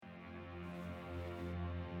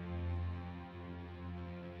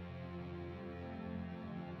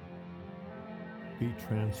Be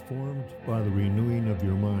transformed by the renewing of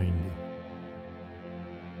your mind.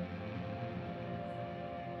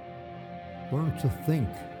 Learn to think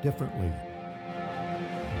differently.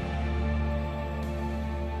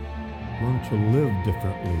 Learn to live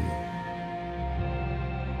differently.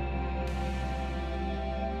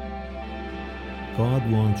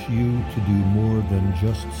 God wants you to do more than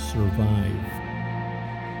just survive.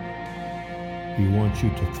 He wants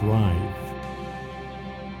you to thrive.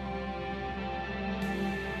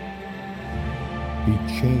 Be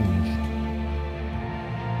changed.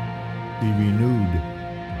 Be renewed.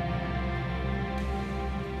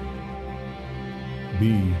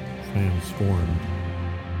 Be transformed.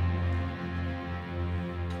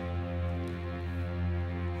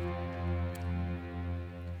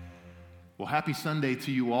 Well, happy Sunday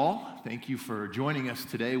to you all. Thank you for joining us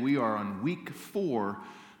today. We are on week 4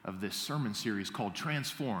 of this sermon series called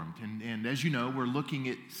Transformed. And as you know, we're looking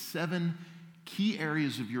at 7 key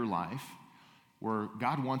areas of your life where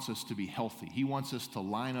God wants us to be healthy. He wants us to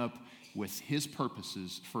line up with His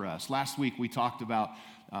purposes for us. Last week, we talked about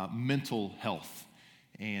mental health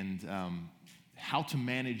and how to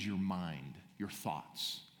manage your mind, your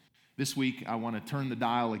thoughts. This week, I want to turn the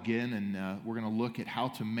dial again, and we're going to look at how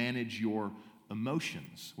to manage your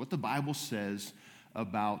emotions, what the Bible says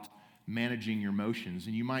about managing your emotions.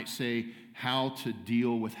 And you might say, how to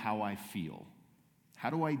deal with how I feel. How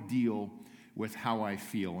do I deal with how I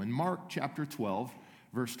feel? In Mark chapter 12,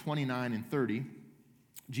 verse 29 and 30,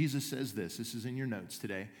 Jesus says this. This is in your notes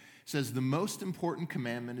today. It says, the most important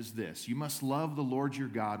commandment is this: you must love the Lord your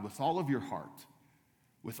God with all of your heart,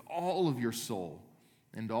 with all of your soul,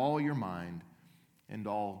 and all your mind, and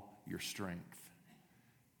all your strength.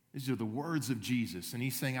 These are the words of Jesus. And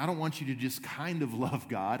He's saying, I don't want you to just kind of love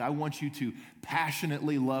God. I want you to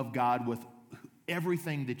passionately love God with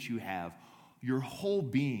everything that you have, your whole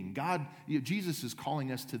being. Jesus is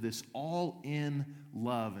calling us to this all-in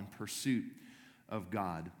love and pursuit of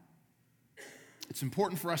God. It's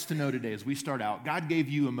important for us to know today as we start out, God gave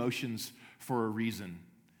you emotions for a reason.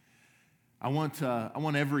 I want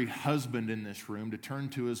every husband in this room to turn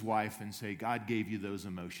to his wife and say, God gave you those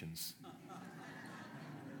emotions.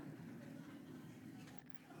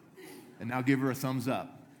 And now give her a thumbs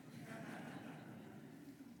up.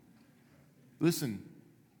 Listen,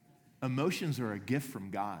 emotions are a gift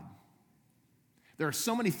from God. There are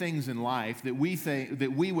so many things in life that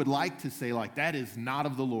we would like to say, like, that is not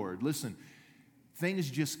of the Lord. Listen, things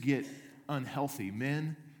just get unhealthy.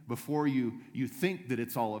 Men, before you think that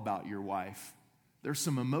it's all about your wife, there's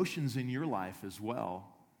some emotions in your life as well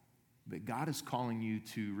that God is calling you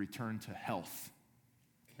to return to health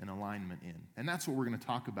and alignment in. And that's what we're going to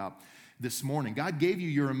talk about this morning. God gave you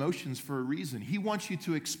your emotions for a reason. He wants you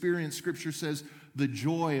to experience, Scripture says, the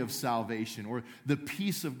joy of salvation, or the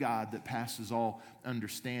peace of God that passes all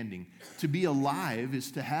understanding. To be alive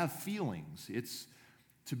is to have feelings. It's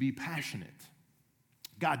to be passionate.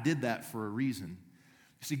 God did that for a reason.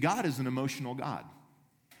 You see, God is an emotional God.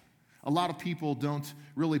 A lot of people don't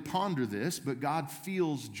really ponder this, but God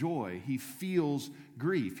feels joy. He feels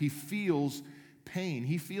grief. He feels pain.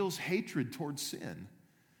 He feels hatred towards sin.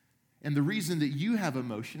 And the reason that you have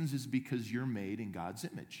emotions is because you're made in God's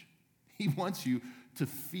image. He wants you to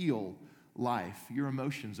feel life. Your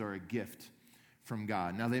emotions are a gift from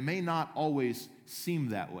God. Now, they may not always seem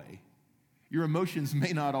that way. Your emotions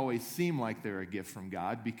may not always seem like they're a gift from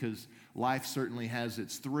God, because life certainly has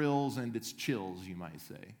its thrills and its chills, you might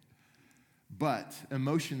say. But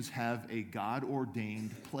emotions have a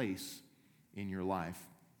God-ordained place in your life.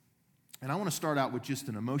 And I want to start out with just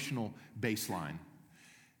an emotional baseline.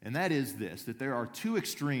 And that is this, that there are 2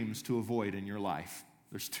 extremes to avoid in your life.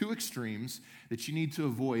 There's 2 extremes that you need to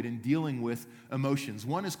avoid in dealing with emotions.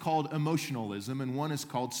 One is called emotionalism, and one is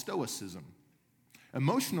called stoicism.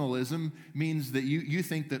 Emotionalism means that you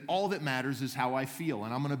think that all that matters is how I feel,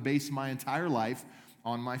 and I'm going to base my entire life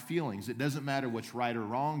on my feelings. It doesn't matter what's right or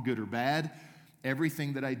wrong, good or bad.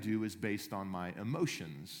 Everything that I do is based on my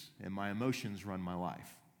emotions, and my emotions run my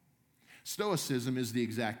life. Stoicism is the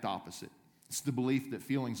exact opposite. It's the belief that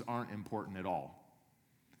feelings aren't important at all.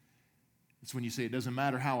 It's when you say it doesn't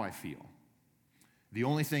matter how I feel. The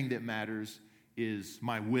only thing that matters is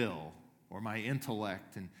my will or my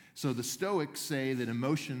intellect. And so the Stoics say that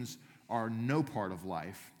emotions are no part of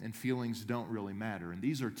life and feelings don't really matter. And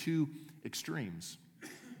these are 2 extremes.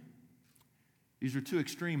 These are 2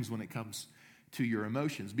 extremes when it comes to your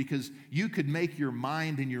emotions, because you could make your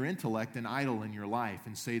mind and your intellect an idol in your life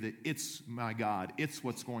and say that it's my God, it's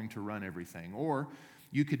what's going to run everything. Or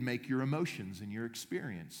you could make your emotions and your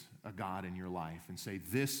experience a God in your life and say,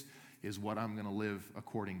 this is what I'm going to live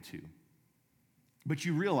according to. But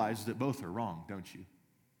you realize that both are wrong, don't you?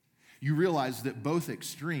 You realize that both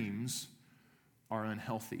extremes are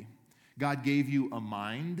unhealthy. God gave you a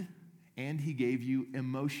mind and he gave you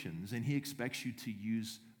emotions, and he expects you to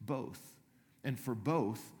use both. And for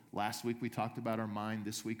both, last week we talked about our mind,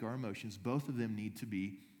 this week our emotions, both of them need to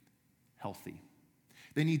be healthy.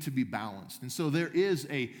 They need to be balanced. And so there is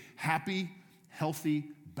a happy, healthy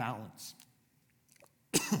balance.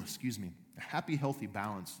 Excuse me. A happy, healthy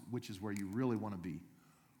balance, which is where you really want to be.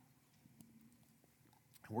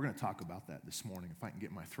 And we're going to talk about that this morning, if I can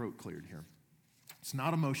get my throat cleared here. It's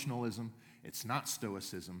not emotionalism. It's not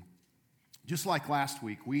stoicism. Just like last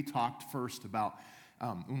week, we talked first about,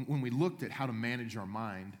 when we looked at how to manage our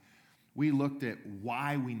mind, we looked at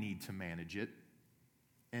why we need to manage it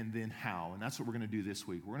and then how. And that's what we're going to do this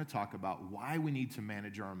week. We're going to talk about why we need to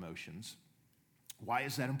manage our emotions. Why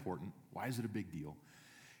is that important? Why is it a big deal?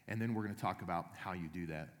 And then we're going to talk about how you do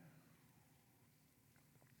that.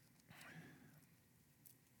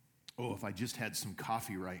 Oh, if I just had some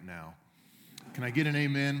coffee right now. Can I get an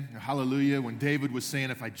amen? Hallelujah. When David was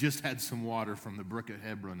saying, if I just had some water from the brook at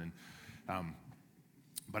Hebron,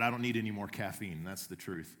 but I don't need any more caffeine. That's the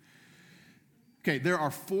truth. Okay, there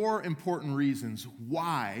are 4 important reasons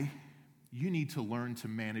why you need to learn to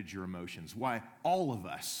manage your emotions. Why all of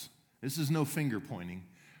us, this is no finger pointing,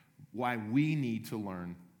 why we need to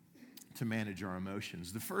learn to manage our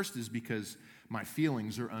emotions. The first is because my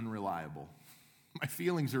feelings are unreliable. My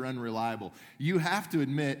feelings are unreliable. You have to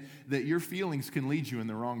admit that your feelings can lead you in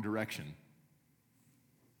the wrong direction.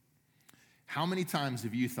 How many times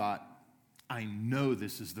have you thought, I know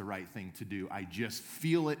this is the right thing to do. I just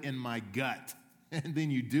feel it in my gut. And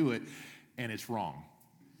then you do it, and it's wrong.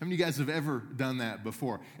 How many of you guys have ever done that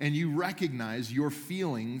before? And you recognize your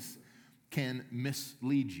feelings can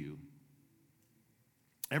mislead you.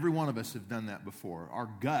 Every one of us have done that before. Our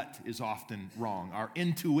gut is often wrong. Our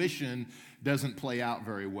intuition doesn't play out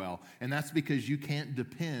very well. And that's because you can't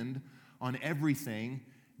depend on everything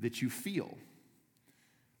that you feel.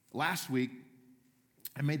 Last week,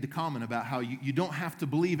 I made the comment about how you don't have to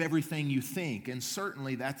believe everything you think. And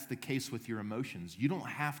certainly that's the case with your emotions. You don't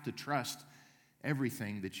have to trust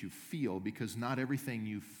everything that you feel, because not everything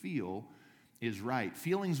you feel is right.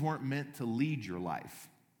 Feelings weren't meant to lead your life.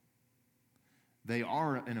 They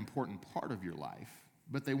are an important part of your life,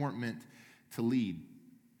 but they weren't meant to lead.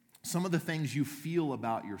 Some of the things you feel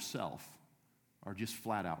about yourself are just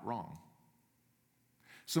flat out wrong.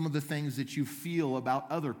 Some of the things that you feel about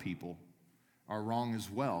other people are wrong as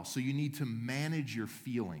well. So you need to manage your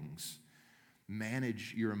feelings,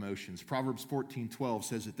 manage your emotions. Proverbs 14:12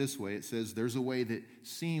 says it this way. It says, there's a way that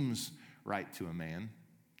seems right to a man,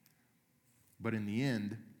 but in the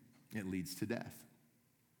end, it leads to death.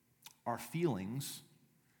 Our feelings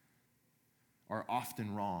are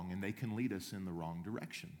often wrong, and they can lead us in the wrong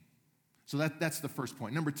direction. So that's the first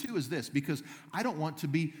point. Number 2 is this, because I don't want to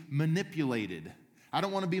be manipulated. I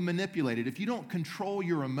don't want to be manipulated. If you don't control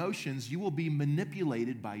your emotions, you will be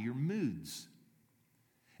manipulated by your moods.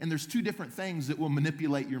 And there's 2 different things that will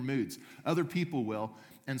manipulate your moods. Other people will,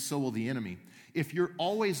 and so will the enemy. If you're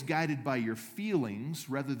always guided by your feelings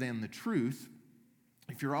rather than the truth,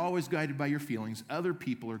 if you're always guided by your feelings, other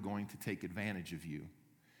people are going to take advantage of you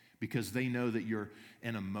because they know that you're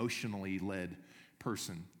an emotionally led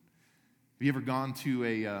person. Have you ever gone to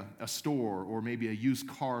a store or maybe a used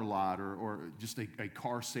car lot or just a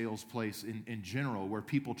car sales place in general where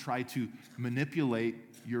people try to manipulate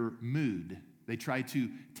your mood? They try to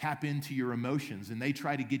tap into your emotions, and they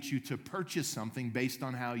try to get you to purchase something based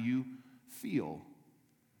on how you feel.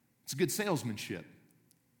 It's good salesmanship.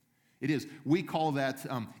 It is. We call that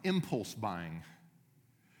impulse buying,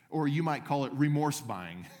 or you might call it remorse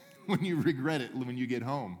buying when you regret it when you get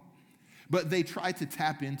home. But they try to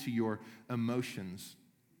tap into your emotions.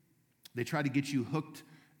 They try to get you hooked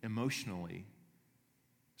emotionally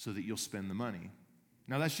so that you'll spend the money.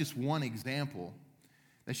 Now, that's just one example.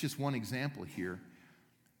 That's just one example here.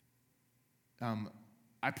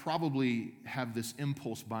 I probably have this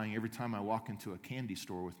impulse buying every time I walk into a candy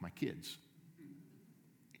store with my kids.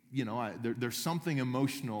 You know, there's something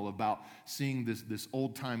emotional about seeing this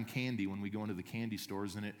old-time candy when we go into the candy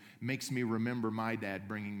stores, and it makes me remember my dad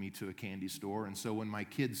bringing me to a candy store. And so when my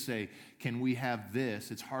kids say, can we have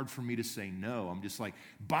this? It's hard for me to say no. I'm just like,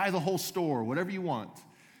 buy the whole store, whatever you want.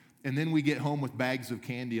 And then we get home with bags of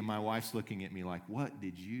candy, and my wife's looking at me like, what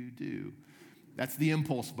did you do? That's the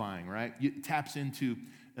impulse buying, right? It taps into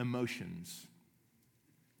emotions.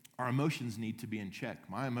 Our emotions need to be in check.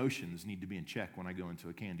 My emotions need to be in check when I go into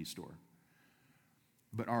a candy store.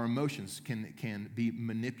 but our emotions can be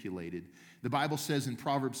manipulated. The Bible says in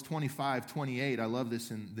Proverbs 25:28, I love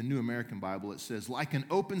this in the New American Bible, it says, like an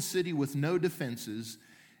open city with no defenses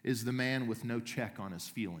is the man with no check on his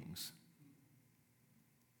feelings.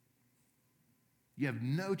 You have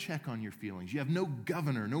no check on your feelings. You have no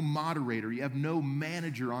governor, no moderator. You have no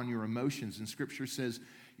manager on your emotions. And Scripture says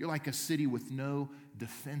you're like a city with no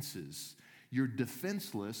defenses. You're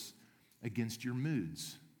defenseless against your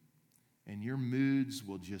moods. And your moods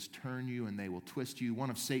will just turn you and they will twist you.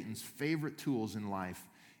 One of Satan's favorite tools in life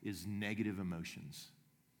is negative emotions.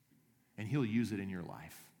 And he'll use it in your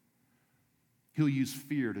life. He'll use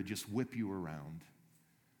fear to just whip you around.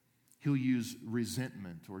 He'll use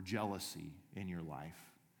resentment or jealousy in your life.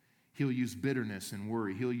 He'll use bitterness and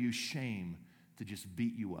worry. He'll use shame to just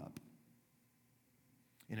beat you up.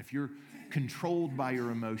 And if you're controlled by your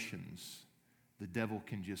emotions, the devil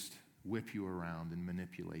can just whip you around and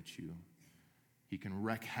manipulate you. He can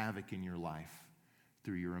wreak havoc in your life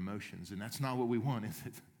through your emotions. And that's not what we want, is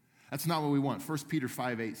it? That's not what we want. 1 Peter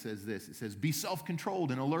 5:8 says this. It says, be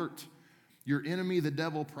self-controlled and alert. Your enemy, the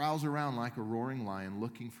devil, prowls around like a roaring lion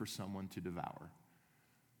looking for someone to devour.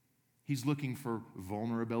 He's looking for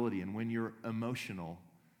vulnerability. And when you're emotional,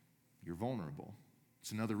 you're vulnerable.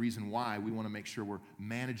 It's another reason why we want to make sure we're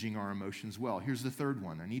managing our emotions well. Here's the third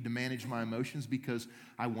one. I need to manage my emotions because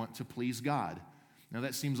I want to please God. Now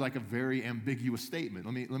that seems like a very ambiguous statement.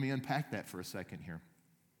 Let me unpack that for a second here.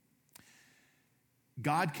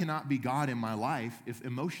 God cannot be God in my life if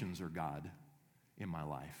emotions are God in my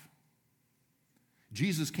life.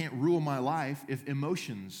 Jesus can't rule my life if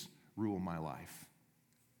emotions rule my life.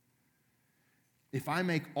 If I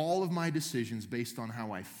make all of my decisions based on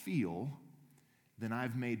how I feel, then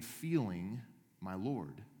I've made feeling my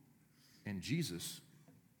Lord. And Jesus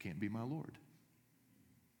can't be my Lord.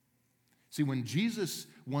 See, when Jesus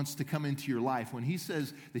wants to come into your life, when he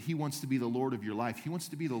says that he wants to be the Lord of your life, he wants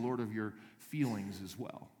to be the Lord of your feelings as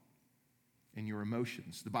well and your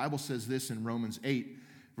emotions. The Bible says this in Romans 8,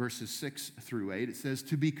 verses 6 through 8. It says,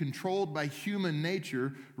 to be controlled by human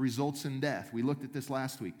nature results in death. We looked at this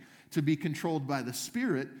last week. To be controlled by the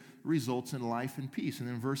Spirit results in life and peace. And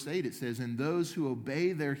in verse 8 it says, and those who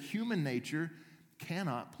obey their human nature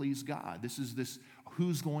cannot please God. This is this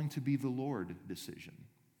who's going to be the Lord decision.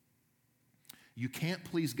 You can't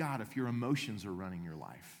please God if your emotions are running your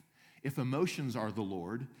life. If emotions are the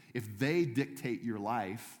Lord, if they dictate your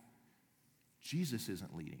life, Jesus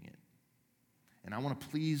isn't leading it. And I want to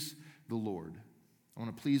please the Lord. I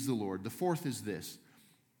want to please the Lord. The fourth is this,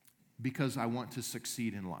 because I want to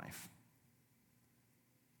succeed in life.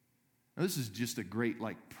 Now, this is just a great,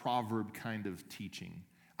 proverb kind of teaching.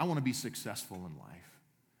 I want to be successful in life.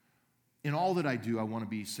 In all that I do, I want to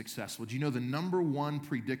be successful. Do you know the number one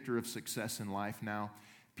predictor of success in life now,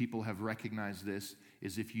 people have recognized this,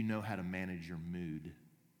 is if you know how to manage your mood.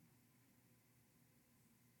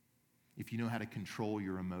 If you know how to control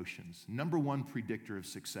your emotions. Number one predictor of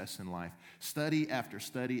success in life. Study after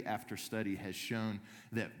study after study has shown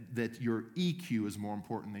that your EQ is more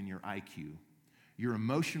important than your IQ. Your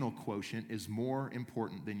emotional quotient is more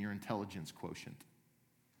important than your intelligence quotient.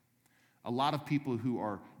 A lot of people who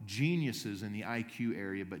are geniuses in the IQ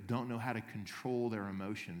area but don't know how to control their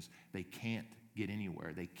emotions, they can't get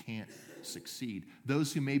anywhere. They can't succeed.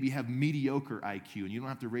 Those who maybe have mediocre IQ, and you don't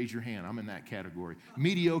have to raise your hand, I'm in that category.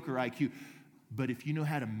 Mediocre IQ. But if you know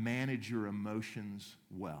how to manage your emotions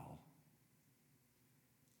well,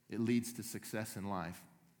 it leads to success in life.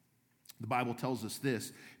 The Bible tells us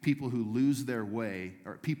this, people who lose their way,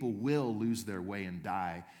 or people will lose their way and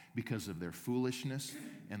die because of their foolishness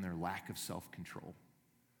and their lack of self-control.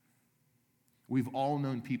 We've all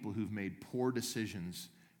known people who've made poor decisions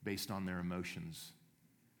based on their emotions.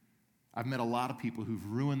 I've met a lot of people who've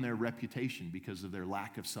ruined their reputation because of their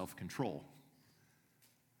lack of self-control.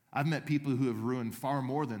 I've met people who have ruined far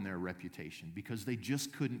more than their reputation because they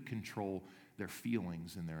just couldn't control their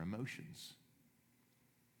feelings and their emotions.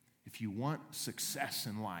 If you want success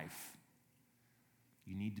in life,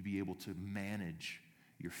 you need to be able to manage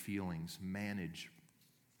your feelings, manage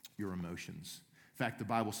your emotions. In fact, the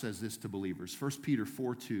Bible says this to believers. 1 Peter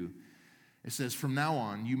 4:2, it says, from now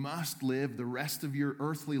on, you must live the rest of your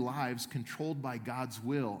earthly lives controlled by God's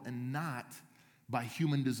will and not by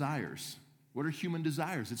human desires. What are human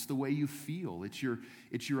desires? It's the way you feel. It's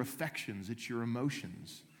your affections. It's your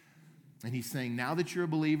emotions. And he's saying, now that you're a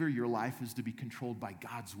believer, your life is to be controlled by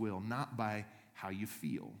God's will, not by how you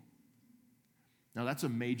feel. Now, that's a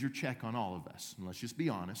major check on all of us. And let's just be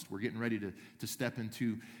honest. We're getting ready to step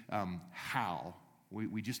into how.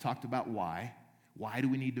 We just talked about why. Why do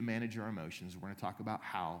we need to manage our emotions? We're going to talk about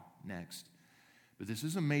how next. But this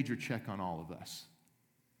is a major check on all of us.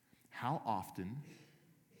 How often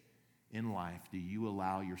in life do you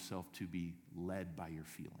allow yourself to be led by your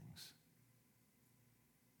feelings?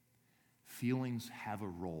 Feelings have a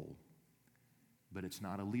role, but it's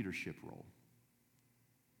not a leadership role.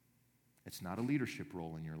 It's not a leadership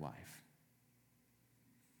role in your life.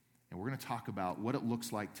 And we're going to talk about what it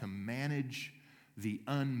looks like to manage the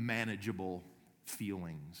unmanageable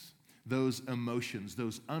feelings, those emotions,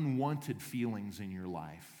 those unwanted feelings in your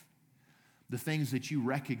life, the things that you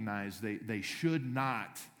recognize they should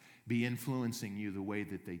not be influencing you the way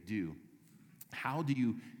that they do. How do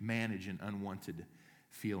you manage an unwanted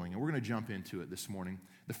feeling? And we're going to jump into it this morning.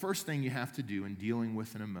 The first thing you have to do in dealing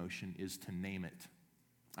with an emotion is to name it.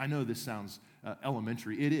 I know this sounds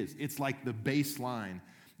elementary. It is. It's like the baseline.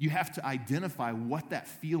 You have to identify what that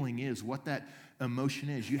feeling is, what that emotion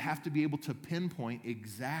is. You have to be able to pinpoint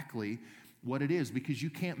exactly what it is, because you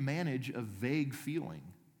can't manage a vague feeling.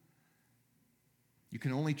 You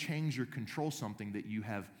can only change or control something that you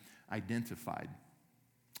have identified.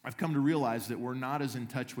 I've come to realize that we're not as in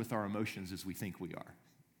touch with our emotions as we think we are.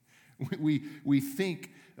 We think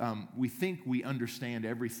we understand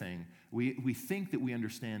everything. We think that we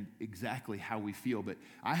understand exactly how we feel, but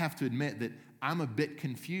I have to admit that I'm a bit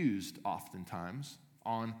confused oftentimes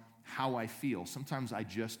on how I feel. Sometimes I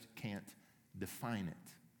just can't define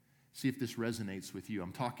it. See if this resonates with you.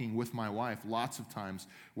 I'm talking with my wife lots of times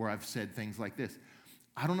where I've said things like this.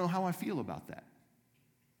 I don't know how I feel about that.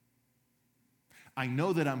 I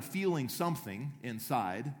know that I'm feeling something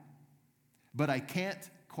inside, but I can't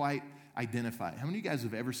quite identify it. How many of you guys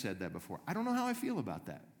have ever said that before? I don't know how I feel about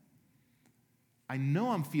that. I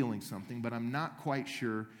know I'm feeling something, but I'm not quite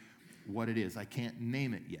sure what it is. I can't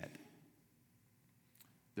name it yet.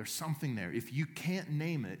 There's something there. If you can't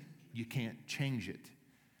name it, you can't change it.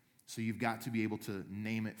 So you've got to be able to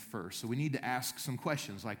name it first. So we need to ask some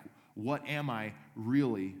questions like, what am I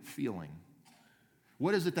really feeling?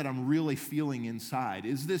 What is it that I'm really feeling inside?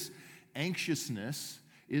 Is this anxiousness?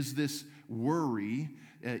 Is this worry?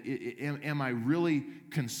 Am I really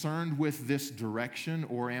concerned with this direction,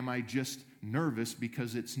 or am I just nervous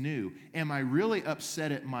because it's new? Am I really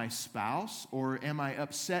upset at my spouse, or am I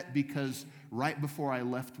upset because right before I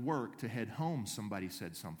left work to head home, somebody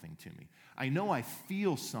said something to me? I know I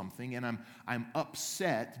feel something and I'm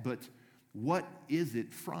upset, but what is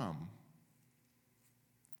it from?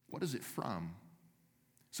 What is it from?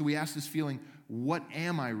 So we ask this feeling, what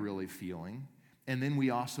am I really feeling? And then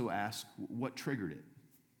we also ask, what triggered it?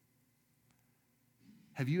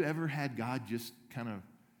 Have you ever had God just kind of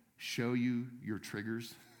show you your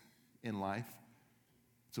triggers in life?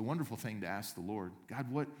 It's a wonderful thing to ask the Lord.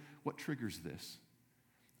 God, what triggers this?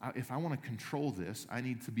 If I want to control this, I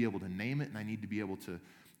need to be able to name it, and I need to be able to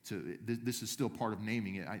this is still part of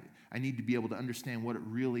naming it. I need to be able to understand what it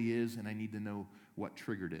really is, and I need to know what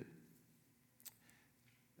triggered it.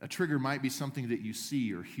 A trigger might be something that you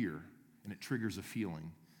see or hear, and it triggers a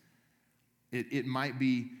feeling. It might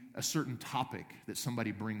be a certain topic that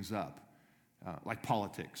somebody brings up, like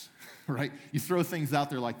politics, right? You throw things out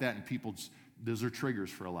there like that, and those are triggers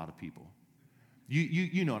for a lot of people.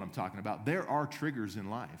 You know what I'm talking about. There are triggers in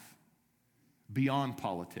life beyond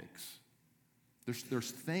politics.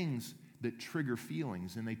 There's things that trigger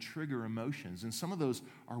feelings, and they trigger emotions, and some of those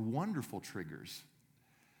are wonderful triggers.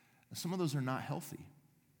 And some of those are not healthy.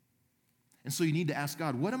 And so you need to ask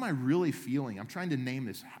God, what am I really feeling? I'm trying to name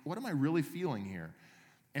this. What am I really feeling here?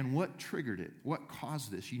 And what triggered it? What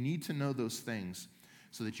caused this? You need to know those things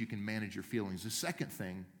so that you can manage your feelings. The second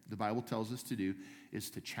thing the Bible tells us to do is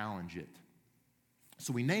to challenge it.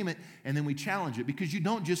 So we name it, and then we challenge it, because you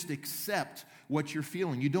don't just accept what you're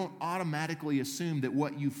feeling. You don't automatically assume that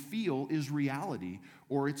what you feel is reality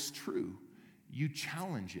or it's true. You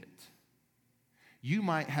challenge it. You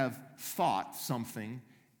might have thought something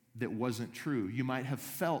that wasn't true. You might have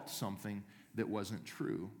felt something that wasn't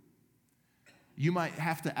true. You might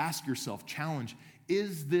have to ask yourself, challenge,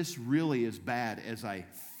 is this really as bad as I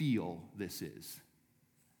feel this is?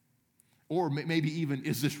 Or maybe even,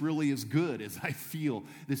 is this really as good as I feel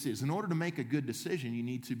this is? In order to make a good decision, you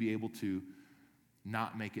need to be able to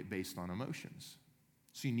not make it based on emotions.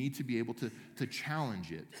 So you need to be able to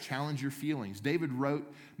challenge it, challenge your feelings. David wrote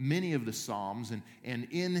many of the Psalms, and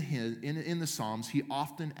in the Psalms, he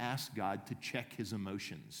often asked God to check his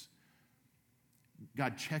emotions.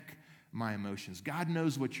 God, check my emotions. God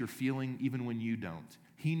knows what you're feeling even when you don't.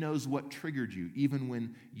 He knows what triggered you even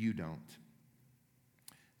when you don't.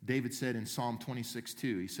 David said in Psalm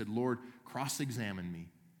 26:2, he said, Lord, cross-examine me,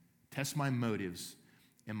 test my motives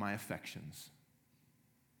and my affections.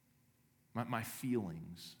 My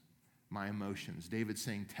feelings, my emotions. David's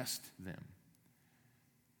saying, test them.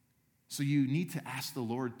 So you need to ask the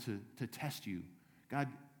Lord to test you. God,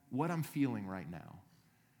 what I'm feeling right now,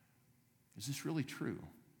 is this really true?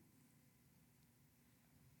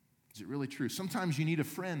 Is it really true? Sometimes you need a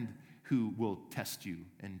friend who will test you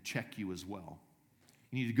and check you as well.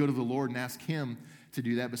 You need to go to the Lord and ask Him to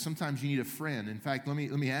do that, but sometimes you need a friend. In fact, let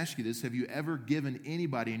me ask you this. Have you ever given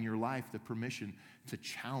anybody in your life the permission to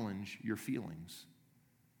challenge your feelings?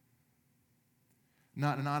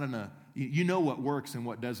 Not in a, you know what works and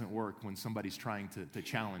what doesn't work when somebody's trying to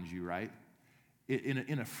challenge you, right?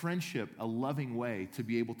 In a friendship, a loving way, to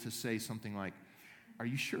be able to say something like, are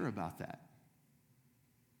you sure about that?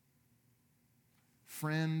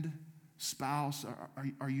 Friend, spouse,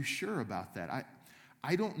 are you sure about that?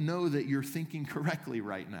 I don't know that you're thinking correctly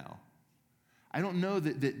right now. I don't know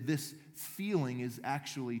that this feeling is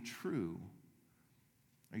actually true.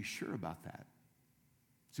 Are you sure about that?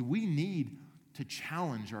 So we need to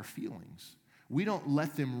challenge our feelings. We don't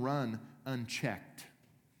let them run unchecked.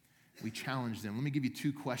 We challenge them. Let me give you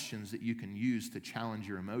 2 questions that you can use to challenge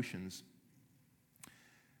your emotions.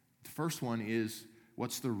 The first one is,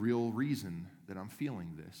 what's the real reason that I'm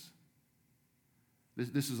feeling this?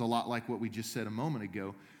 This is a lot like what we just said a moment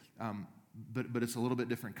ago, but it's a little bit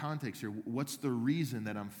different context here. What's the reason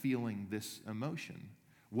that I'm feeling this emotion?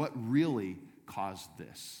 What really caused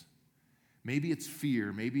this? Maybe it's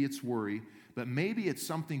fear, maybe it's worry, but maybe it's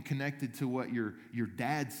something connected to what your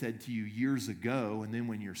dad said to you years ago, and then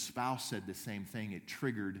when your spouse said the same thing, it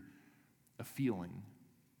triggered a feeling.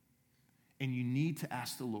 And you need to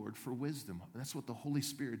ask the Lord for wisdom. That's what the Holy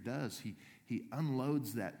Spirit does. He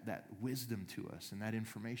unloads that wisdom to us and that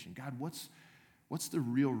information. God, what's the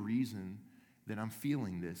real reason that I'm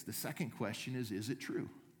feeling this? The second question is it true?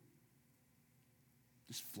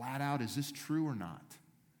 Just flat out, is this true or not?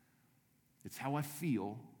 It's how I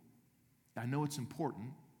feel. I know it's important,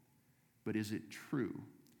 but is it true?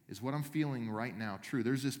 Is what I'm feeling right now true?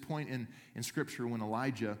 There's this point in Scripture when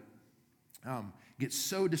Elijah gets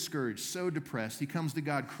so discouraged, so depressed. He comes to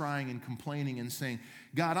God crying and complaining and saying,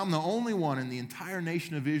 God, I'm the only one in the entire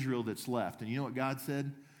nation of Israel that's left. And you know what God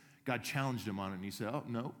said? God challenged him on it, and he said, oh,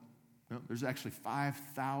 no, there's actually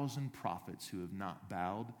 5,000 prophets who have not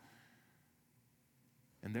bowed,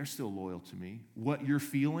 and they're still loyal to me. What you're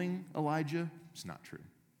feeling, Elijah, it's not true.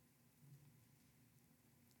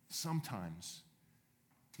 Sometimes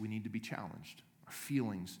we need to be challenged. Our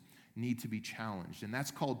feelings need to be challenged, and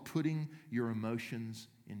that's called putting your emotions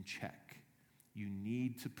in check. I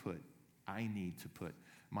need to put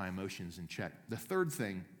my emotions in check. The third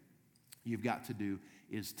thing you've got to do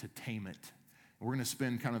is to tame it. We're going to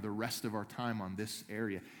spend kind of the rest of our time on this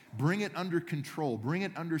area. Bring it under control. Bring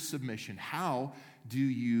it under submission. How do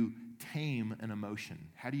you tame an emotion?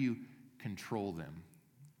 How do you control them?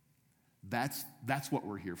 That's what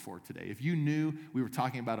we're here for today. If you knew we were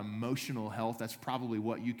talking about emotional health, that's probably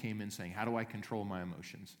what you came in saying. How do I control my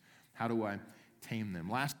emotions? How do I tame them?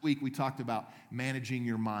 Last week we talked about managing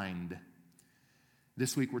your mind.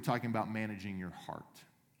 This week we're talking about managing your heart.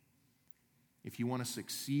 If you want to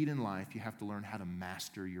succeed in life, you have to learn how to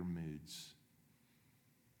master your moods.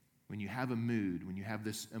 When you have a mood, when you have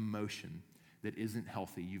this emotion that isn't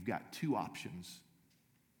healthy, you've got 2 options.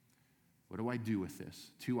 What do I do with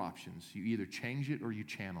this? 2 options. You either change it or you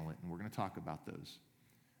channel it, and we're going to talk about those.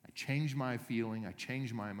 I change my feeling, I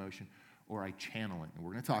change my emotion, or I channel it, and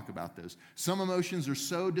we're going to talk about those. Some emotions are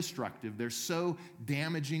so destructive, they're so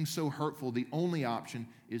damaging, so hurtful, the only option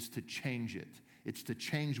is to change it. It's to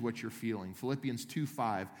change what you're feeling. Philippians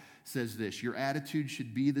 2:5 says this, your attitude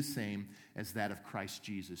should be the same as that of Christ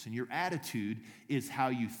Jesus. And your attitude is how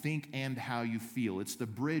you think and how you feel. It's the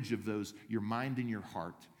bridge of those, your mind and your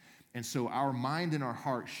heart. And so our mind and our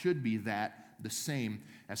heart should be the same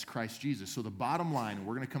as Christ Jesus. So the bottom line, and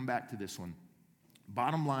we're going to come back to this one,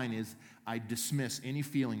 bottom line is I dismiss any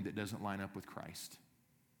feeling that doesn't line up with Christ.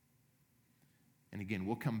 And again,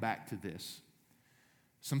 we'll come back to this.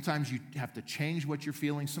 Sometimes you have to change what you're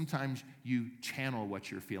feeling. Sometimes you channel what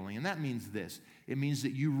you're feeling. And that means this. It means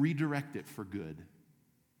that you redirect it for good.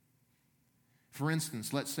 For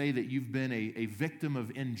instance, let's say that you've been a victim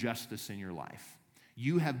of injustice in your life.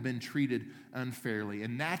 You have been treated unfairly.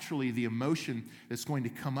 And naturally, the emotion that's going to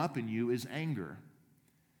come up in you is anger.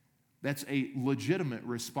 That's a legitimate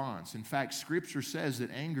response. In fact, Scripture says that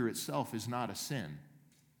anger itself is not a sin.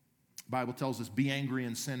 The Bible tells us, be angry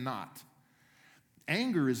and sin not.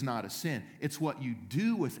 Anger is not a sin. It's what you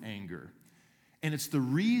do with anger. And it's the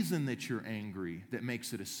reason that you're angry that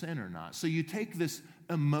makes it a sin or not. So you take this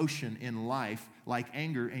emotion in life, like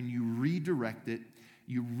anger, and you redirect it.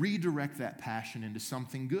 You redirect that passion into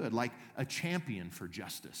something good, like a champion for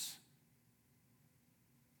justice.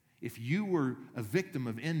 If you were a victim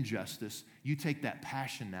of injustice, you take that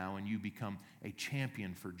passion now and you become a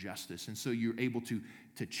champion for justice. And so you're able to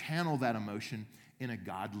channel that emotion in a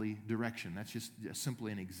godly direction. That's just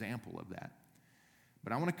simply an example of that.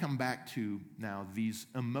 But I want to come back to now these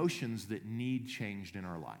emotions that need changed in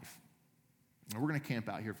our life. And we're going to camp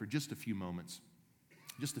out here for just a few moments.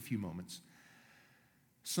 Just a few moments.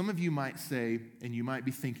 Some of you might say, and you might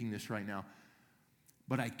be thinking this right now,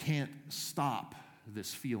 but I can't stop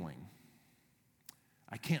this feeling.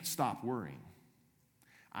 I can't stop worrying.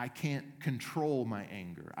 I can't control my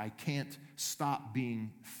anger. I can't stop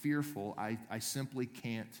being fearful. I simply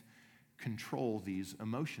can't control these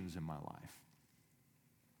emotions in my life.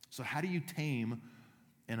 So how do you tame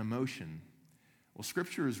an emotion? Well,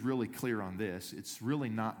 Scripture is really clear on this. It's really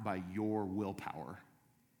not by your willpower.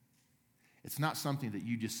 It's not something that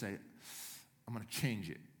you just say, I'm going to change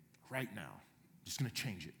it right now. I'm just going to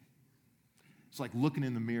change it. It's like looking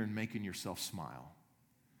in the mirror and making yourself smile.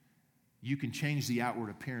 You can change the outward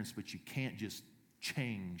appearance, but you can't just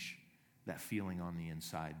change that feeling on the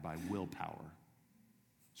inside by willpower.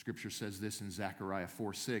 Scripture says this in Zechariah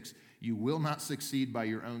 4:6, you will not succeed by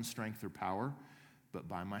your own strength or power, but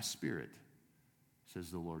by my Spirit, says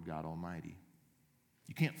the Lord God Almighty.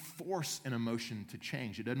 You can't force an emotion to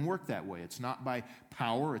change. It doesn't work that way. It's not by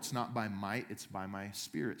power, it's not by might, it's by my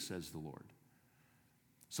Spirit, says the Lord.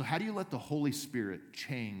 So how do you let the Holy Spirit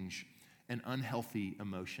change an unhealthy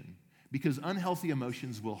emotion? Because unhealthy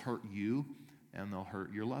emotions will hurt you and they'll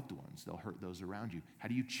hurt your loved ones. They'll hurt those around you. How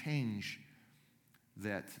do you change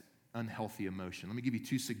that unhealthy emotion? Let me give you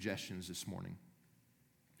two suggestions this morning.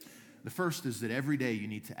 The first is that every day you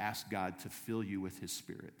need to ask God to fill you with His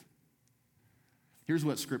Spirit. Here's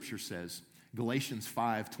what Scripture says. Galatians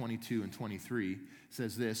 5:22 and 23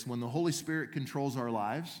 says this, when the Holy Spirit controls our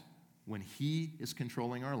lives, when He is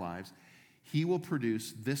controlling our lives, He will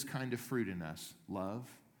produce this kind of fruit in us: love,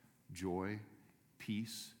 joy,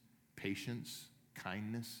 peace, patience,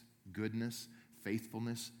 kindness, goodness,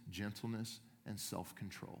 faithfulness, gentleness, and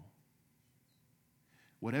self-control.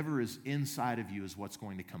 Whatever is inside of you is what's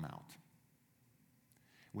going to come out.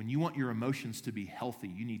 When you want your emotions to be healthy,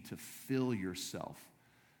 you need to fill yourself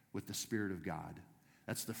with the Spirit of God.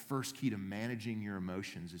 That's the first key to managing your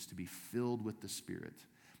emotions, is to be filled with the Spirit.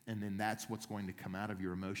 And then that's what's going to come out of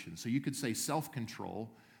your emotions. So you could say self-control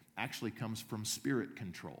actually comes from spirit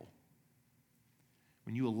control.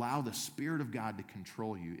 When you allow the Spirit of God to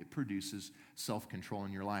control you, it produces self-control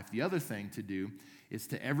in your life. The other thing to do is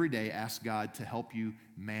to every day ask God to help you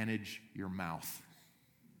manage your mouth.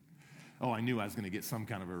 Oh, I knew I was going to get some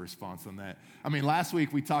kind of a response on that. I mean, last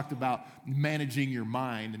week we talked about managing your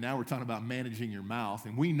mind, and now we're talking about managing your mouth.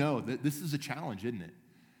 And we know that this is a challenge, isn't it?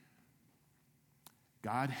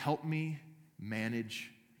 God, help me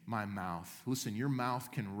manage my mouth. Listen, your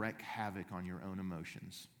mouth can wreak havoc on your own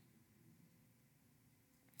emotions.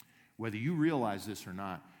 Whether you realize this or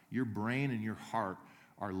not, your brain and your heart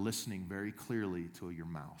are listening very clearly to your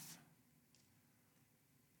mouth.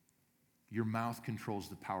 Your mouth controls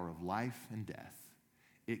the power of life and death.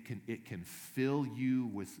 It can fill you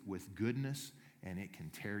with goodness, and it can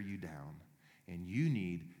tear you down. And you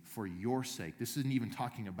need, for your sake, this isn't even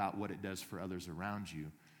talking about what it does for others around you.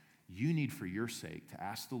 You need, for your sake, to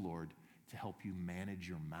ask the Lord to help you manage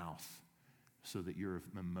your mouth so that your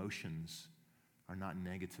emotions are not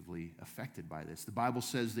negatively affected by this. The Bible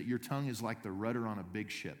says that your tongue is like the rudder on a big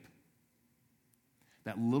ship.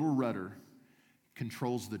 That little rudder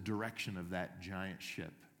controls the direction of that giant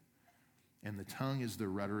ship. And the tongue is the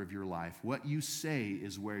rudder of your life. What you say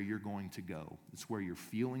is where you're going to go. It's where your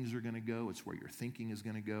feelings are going to go. It's where your thinking is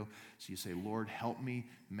going to go. So you say, Lord, help me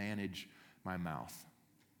manage my mouth.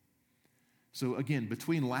 So again,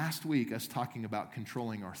 between last week, us talking about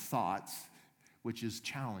controlling our thoughts, which is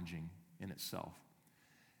challenging in itself,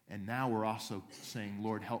 and now we're also saying,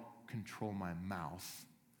 Lord, help control my mouth.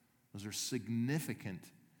 Those are significant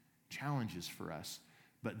challenges for us,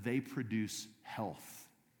 but they produce health.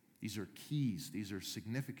 These are keys. These are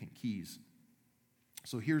significant keys.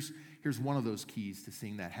 So here's one of those keys to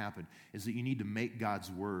seeing that happen, is that you need to make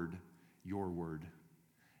God's word your word.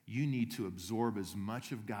 You need to absorb as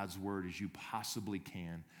much of God's word as you possibly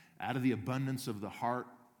can. Out of the abundance of the heart,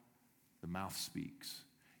 the mouth speaks.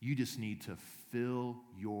 You just need to fill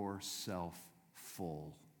yourself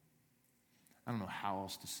full. I don't know how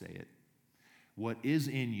else to say it. What is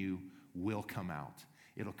in you will come out.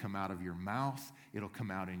 It'll come out of your mouth. It'll come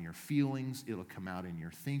out in your feelings. It'll come out in your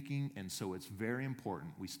thinking. And so it's very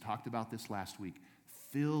important. We talked about this last week.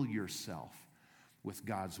 Fill yourself with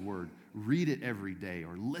God's word. Read it every day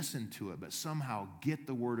or listen to it, but somehow get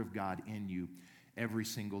the word of God in you every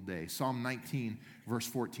single day. Psalm 19, verse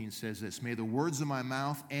 14 says this, "May the words of my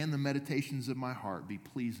mouth and the meditations of my heart be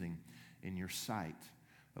pleasing in your sight,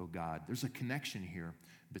 O God." There's a connection here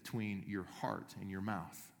between your heart and your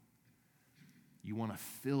mouth. You want to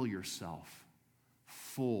fill yourself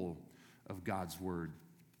full of God's word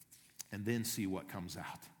and then see what comes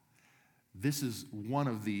out. This is one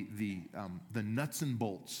of the nuts and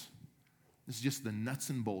bolts. This is just the nuts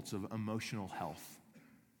and bolts of emotional health.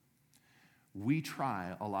 We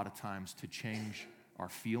try a lot of times to change our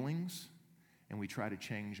feelings, and we try to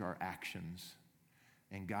change our actions.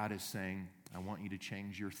 And God is saying, I want you to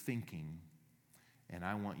change your thinking, and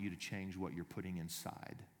I want you to change what you're putting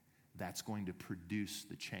inside. That's going to produce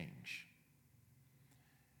the change.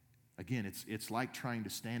 Again, it's like trying to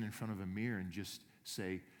stand in front of a mirror and just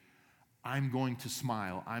say, I'm going to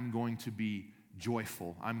smile, I'm going to be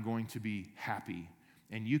joyful, I'm going to be happy.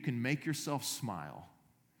 And you can make yourself smile,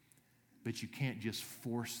 but you can't just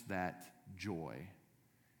force that joy.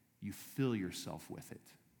 You fill yourself with it.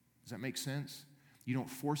 Does that make sense? You don't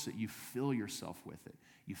force it, you fill yourself with it.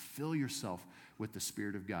 You fill yourself with the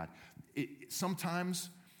Spirit of God.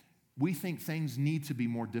 Sometimes we think things need to be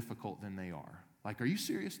more difficult than they are. Like, are you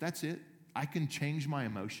serious? That's it? I can change my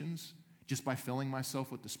emotions just by filling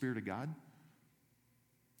myself with the Spirit of God?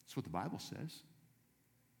 That's what the Bible says.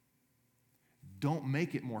 Don't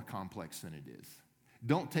make it more complex than it is.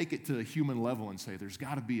 Don't take it to a human level and say, there's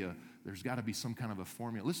got to be some kind of a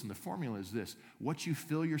formula. Listen, the formula is this. What you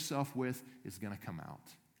fill yourself with is going to come out.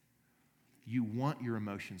 You want your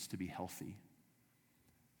emotions to be healthy.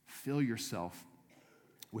 Fill yourself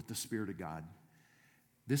with the Spirit of God.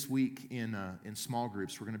 This week in small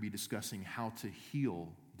groups, we're going to be discussing how to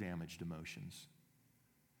heal damaged emotions.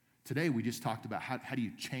 Today, we just talked about how do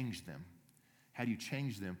you change them? How do you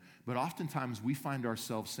change them? But oftentimes, we find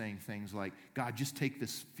ourselves saying things like, God, just take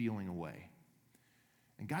this feeling away.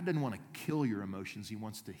 And God doesn't want to kill your emotions. He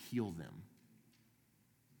wants to heal them.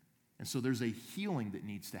 And so there's a healing that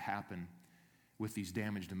needs to happen with these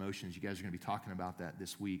damaged emotions. You guys are going to be talking about that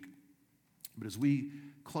this week. But as we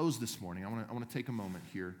close this morning, I want to take a moment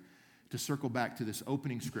here to circle back to this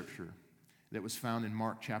opening scripture that was found in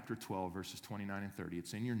Mark chapter 12, verses 29 and 30.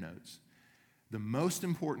 It's in your notes. The most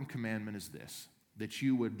important commandment is this, that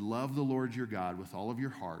you would love the Lord your God with all of your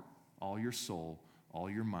heart, all your soul, all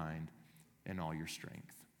your mind, and all your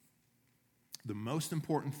strength. The most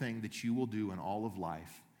important thing that you will do in all of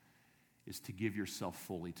life is to give yourself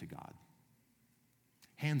fully to God.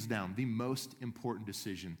 Hands down, the most important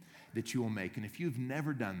decision that you will make. And if you've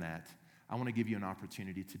never done that, I want to give you an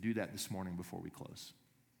opportunity to do that this morning before we close.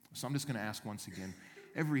 So I'm just going to ask once again,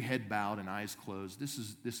 every head bowed and eyes closed. This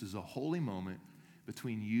is a holy moment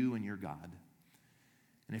between you and your God.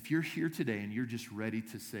 And if you're here today and you're just ready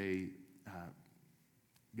to say,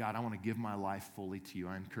 God, I want to give my life fully to you,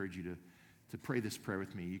 I encourage you to pray this prayer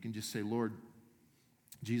with me. You can just say, Lord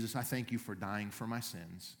Jesus, I thank you for dying for my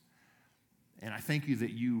sins. And I thank you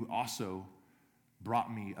that you also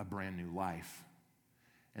brought me a brand new life.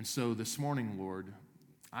 And so this morning, Lord,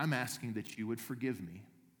 I'm asking that you would forgive me.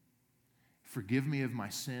 Forgive me of my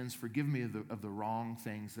sins. Forgive me of the wrong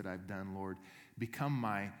things that I've done, Lord. Become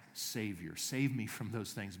my Savior. Save me from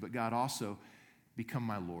those things. But God, also become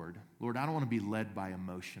my Lord. Lord, I don't want to be led by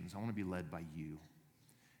emotions. I want to be led by you.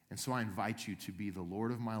 And so I invite you to be the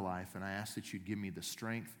Lord of my life, and I ask that you'd give me the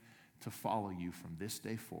strength to follow you from this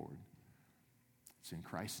day forward. It's in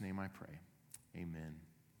Christ's name I pray. Amen.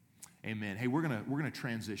 Amen. Hey, we're gonna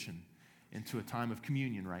transition into a time of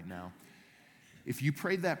communion right now. If you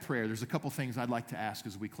prayed that prayer, there's a couple things I'd like to ask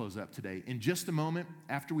as we close up today. In just a moment,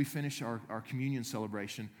 after we finish our communion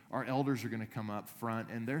celebration, our elders are going to come up front,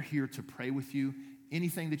 and they're here to pray with you,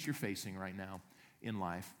 anything that you're facing right now in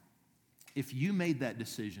life. If you made that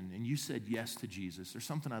decision and you said yes to Jesus, there's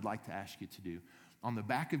something I'd like to ask you to do. On the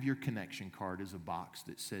back of your connection card is a box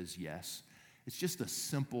that says yes. It's just a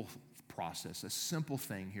simple process, a simple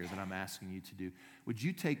thing here that I'm asking you to do. Would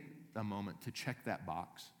you take a moment to check that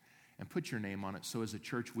box and put your name on it so as a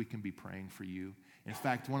church we can be praying for you? In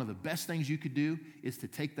fact, one of the best things you could do is to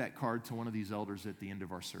take that card to one of these elders at the end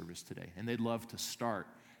of our service today, and they'd love to start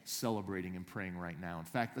celebrating and praying right now. In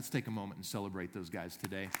fact, let's take a moment and celebrate those guys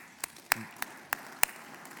today.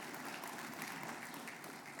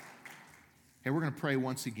 Hey, we're going to pray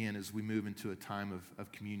once again as we move into a time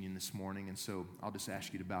of communion this morning, and so I'll just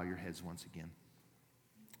ask you to bow your heads once again.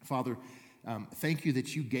 Father, thank you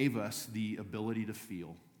that you gave us the ability to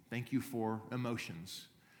feel. Thank you for emotions.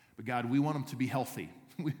 But God, we want them to be healthy.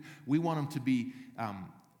 We want them to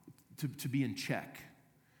be in check.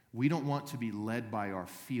 We don't want to be led by our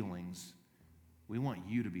feelings. We want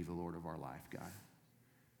you to be the Lord of our life, God.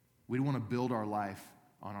 We don't want to build our life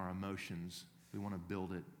on our emotions. We want to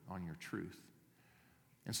build it on your truth.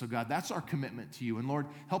 And so, God, that's our commitment to you. And Lord,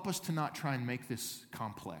 help us to not try and make this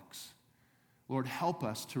complex. Lord, help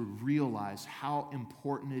us to realize how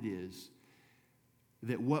important it is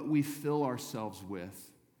that what we fill ourselves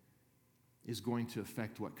with is going to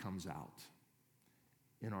affect what comes out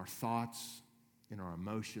in our thoughts, in our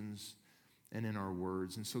emotions, and in our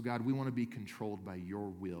words. And so, God, we want to be controlled by your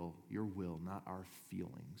will, not our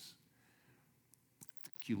feelings.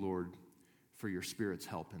 Thank you, Lord, for your Spirit's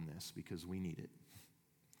help in this, because we need it.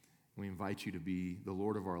 We invite you to be the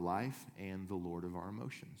Lord of our life and the Lord of our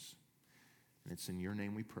emotions. And it's in your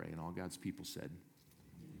name we pray. And all God's people said,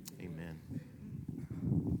 amen.